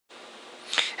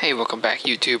Hey, welcome back,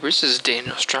 YouTubers. This is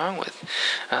Daniel Strong with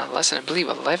lesson, I believe,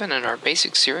 11 in our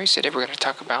basic series. Today we're going to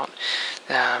talk about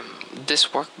this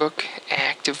workbook,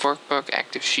 active workbook,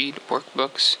 active sheet,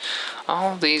 workbooks,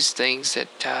 all these things that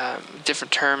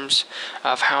different terms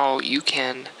of how you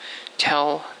can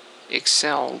tell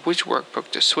Excel which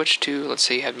workbook to switch to. Let's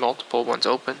say you had multiple ones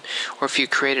open, or if you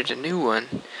created a new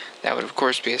one, that would of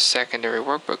course be a secondary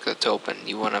workbook that's open.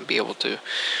 You want to be able to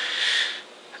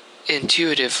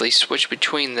intuitively switch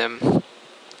between them.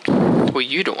 Well,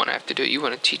 you don't want to have to do it. You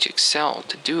want to teach Excel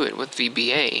to do it with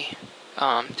VBA,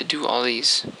 to do all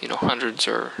these, hundreds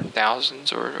or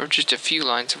thousands or just a few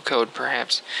lines of code,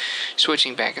 perhaps,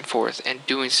 switching back and forth and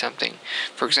doing something.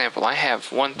 For example, I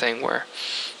have one thing where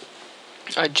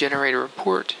I generate a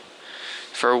report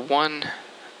for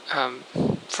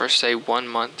for say 1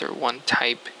 month or one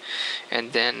type,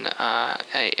 and then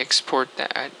I export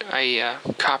that. I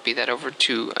copy that over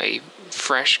to a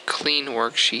fresh, clean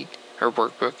worksheet or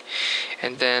workbook,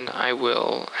 and then I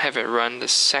will have it run the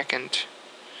second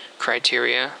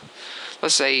criteria.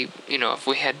 Let's say, if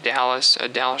we had a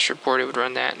Dallas report, it would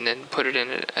run that and then put it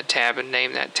in a tab and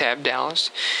name that tab Dallas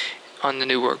on the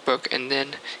new workbook, and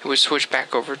then it would switch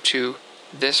back over to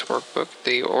this workbook,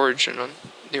 the original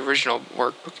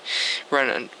workbook,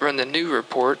 run the new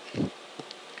report,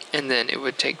 and then it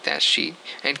would take that sheet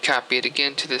and copy it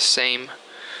again to the same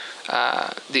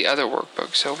the other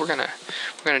workbook. So we're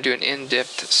gonna do an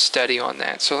in-depth study on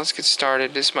that. So let's get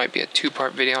started. This might be a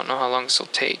two-part video. I don't know how long this will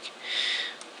take,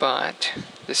 but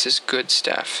this is good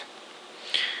stuff.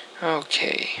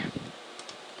 Okay.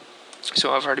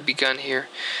 So I've already begun here.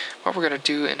 What we're going to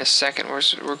do in a second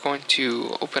is we're going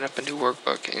to open up a new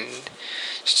workbook and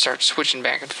start switching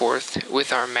back and forth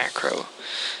with our macro.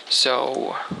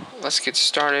 So let's get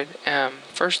started.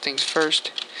 First things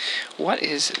first, what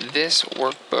is this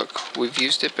workbook? We've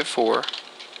used it before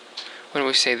when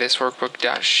we say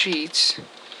Thisworkbook.Sheets,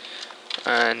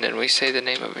 and then we say the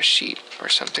name of a sheet or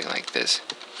something like this.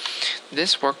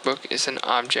 This workbook is an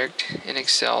object in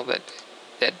Excel that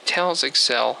tells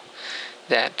Excel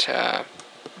that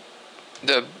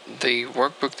the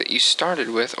workbook that you started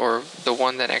with, or the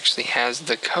one that actually has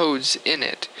the codes in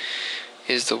it,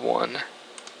 is the one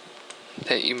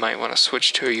that you might want to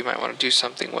switch to, or you might want to do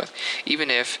something with. Even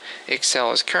if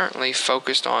Excel is currently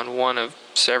focused on one of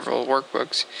several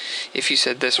workbooks, if you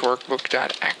said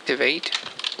Thisworkbook.Activate,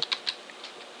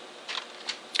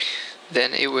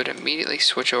 then it would immediately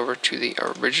switch over to the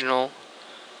original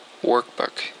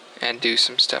workbook and do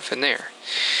some stuff in there.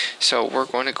 So we're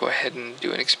going to go ahead and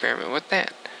do an experiment with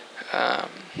that.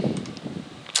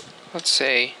 Let's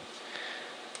say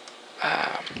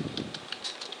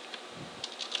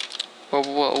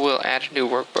we'll add a new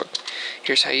workbook.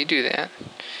 Here's how you do that.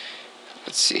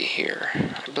 Let's see here.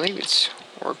 I believe it's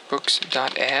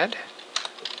Workbooks.Add.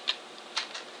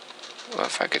 Well,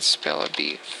 if I could spell it'd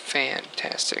be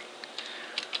fantastic.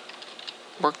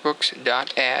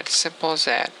 Workbooks.Add. Simple as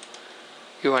that.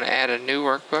 You want to add a new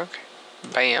workbook?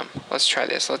 Bam. Let's try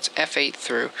this. Let's F8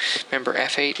 through. Remember,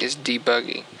 F8 is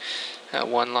debugging.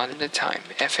 One line at a time.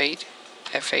 F8,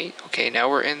 F8. Okay, now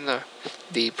we're in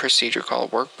the procedure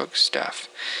called workbook stuff.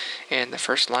 And the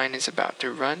first line is about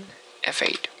to run.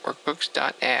 F8,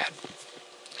 workbooks.add.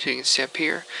 So you can see up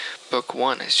here, book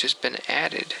 1 has just been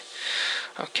added.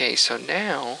 Okay, so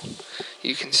now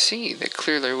you can see that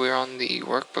clearly we're on the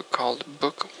workbook called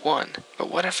book 1.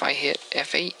 But what if I hit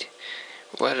F8?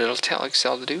 What it'll tell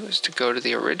Excel to do is to go to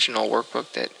the original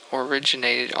workbook that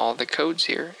originated all the codes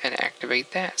here and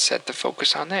activate that. Set the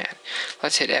focus on that.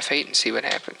 Let's hit F8 and see what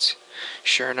happens.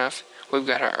 Sure enough, we've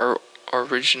got our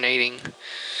originating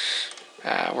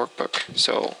workbook.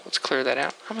 So let's clear that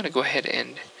out. I'm going to go ahead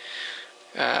and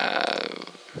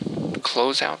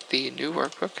close out the new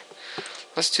workbook.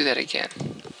 Let's do that again.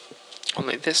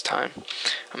 Only this time,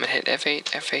 I'm going to hit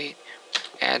F8, F8,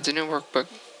 adds a new workbook.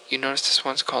 You notice this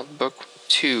one's called book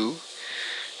 2.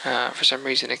 For some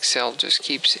reason, Excel just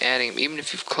keeps adding. Even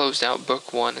if you've closed out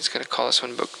book 1, it's going to call this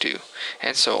one book 2,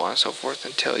 and so on and so forth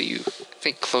until you, I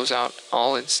think, close out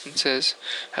all instances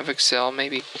of Excel,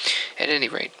 maybe. At any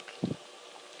rate,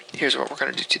 here's what we're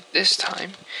going to do this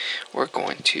time. We're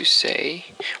going to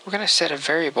set a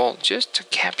variable just to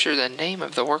capture the name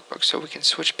of the workbook so we can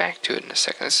switch back to it in a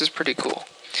second. This is pretty cool.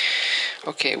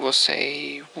 Okay, we'll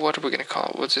say, what are we going to call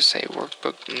it? We'll just say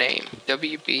workbook name,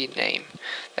 WB name.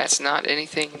 That's not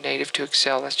anything native to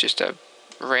Excel. That's just a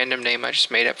random name I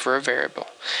just made up for a variable.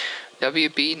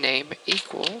 WB name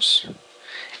equals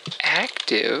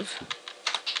active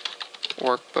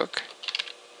workbook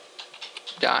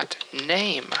dot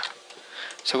name.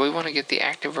 So we want to get the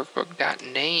active workbook dot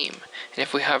name And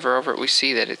if we hover over it, we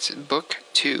see that it's book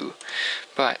 2.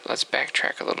 But let's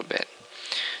backtrack a little bit.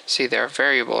 See, their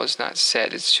variable is not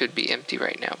set. It should be empty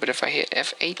right now. But if I hit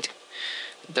F8,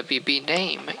 WB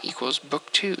name equals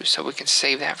book 2. So we can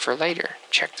save that for later.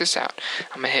 Check this out.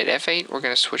 I'm going to hit F8. We're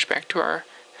going to switch back to our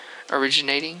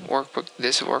originating workbook,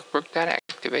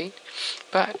 Thisworkbook.Activate.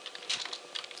 But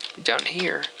down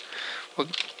here, we'll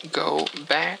go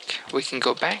back. We can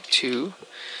go back to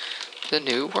the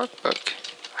new workbook.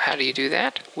 How do you do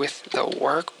that? With the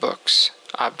workbooks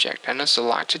object. I know it's a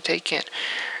lot to take in.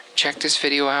 Check this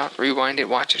video out, rewind it,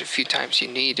 watch it a few times. You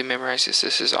need to memorize this.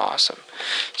 This is awesome.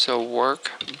 So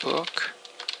workbooks.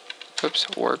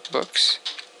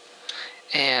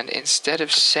 And instead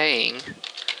of saying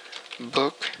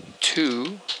book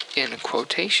 2 in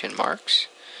quotation marks,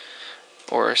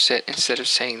 or instead of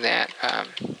saying that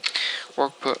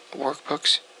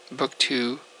workbooks book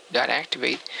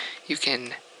 2.activate, you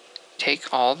can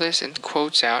take all this in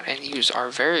quotes out and use our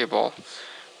variable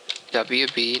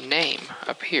WB name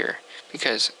up here,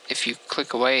 because if you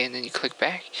click away and then you click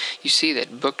back, you see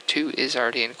that book 2 is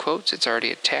already in quotes. It's already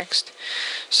a text.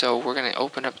 So we're going to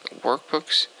open up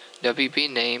workbooks WB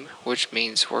name, which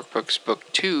means workbooks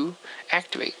book 2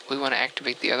 activate. We want to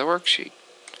activate the other worksheet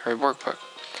or workbook.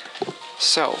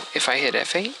 So if I hit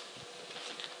F8,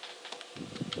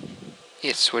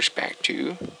 it switched back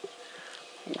to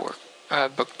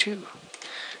book 2,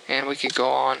 and we could go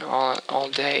on all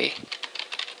day.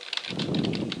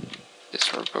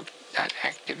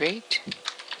 Thisworkbook.activate,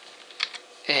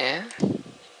 and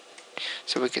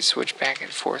so we can switch back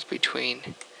and forth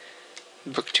between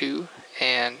book 2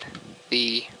 and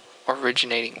the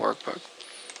originating workbook.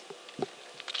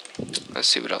 Let's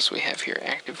see what else we have here.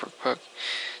 Active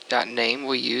workbook.name,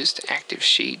 we used active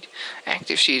sheet.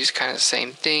 Active sheet is kind of the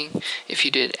same thing. If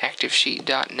you did active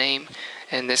sheet.name,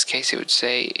 in this case it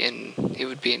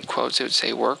would be in quotes. It would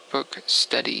say workbook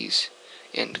studies,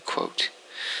 end quote.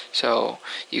 So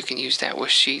you can use that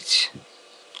with sheets.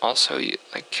 Also,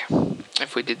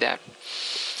 if we did that,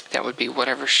 that would be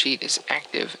whatever sheet is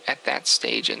active at that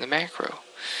stage in the macro.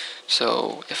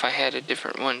 So if I had a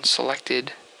different one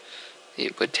selected,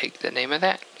 it would take the name of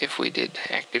that if we did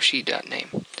active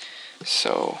sheet.name.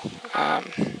 So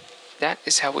that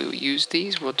is how we use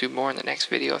these. We'll do more in the next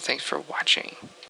video. Thanks for watching.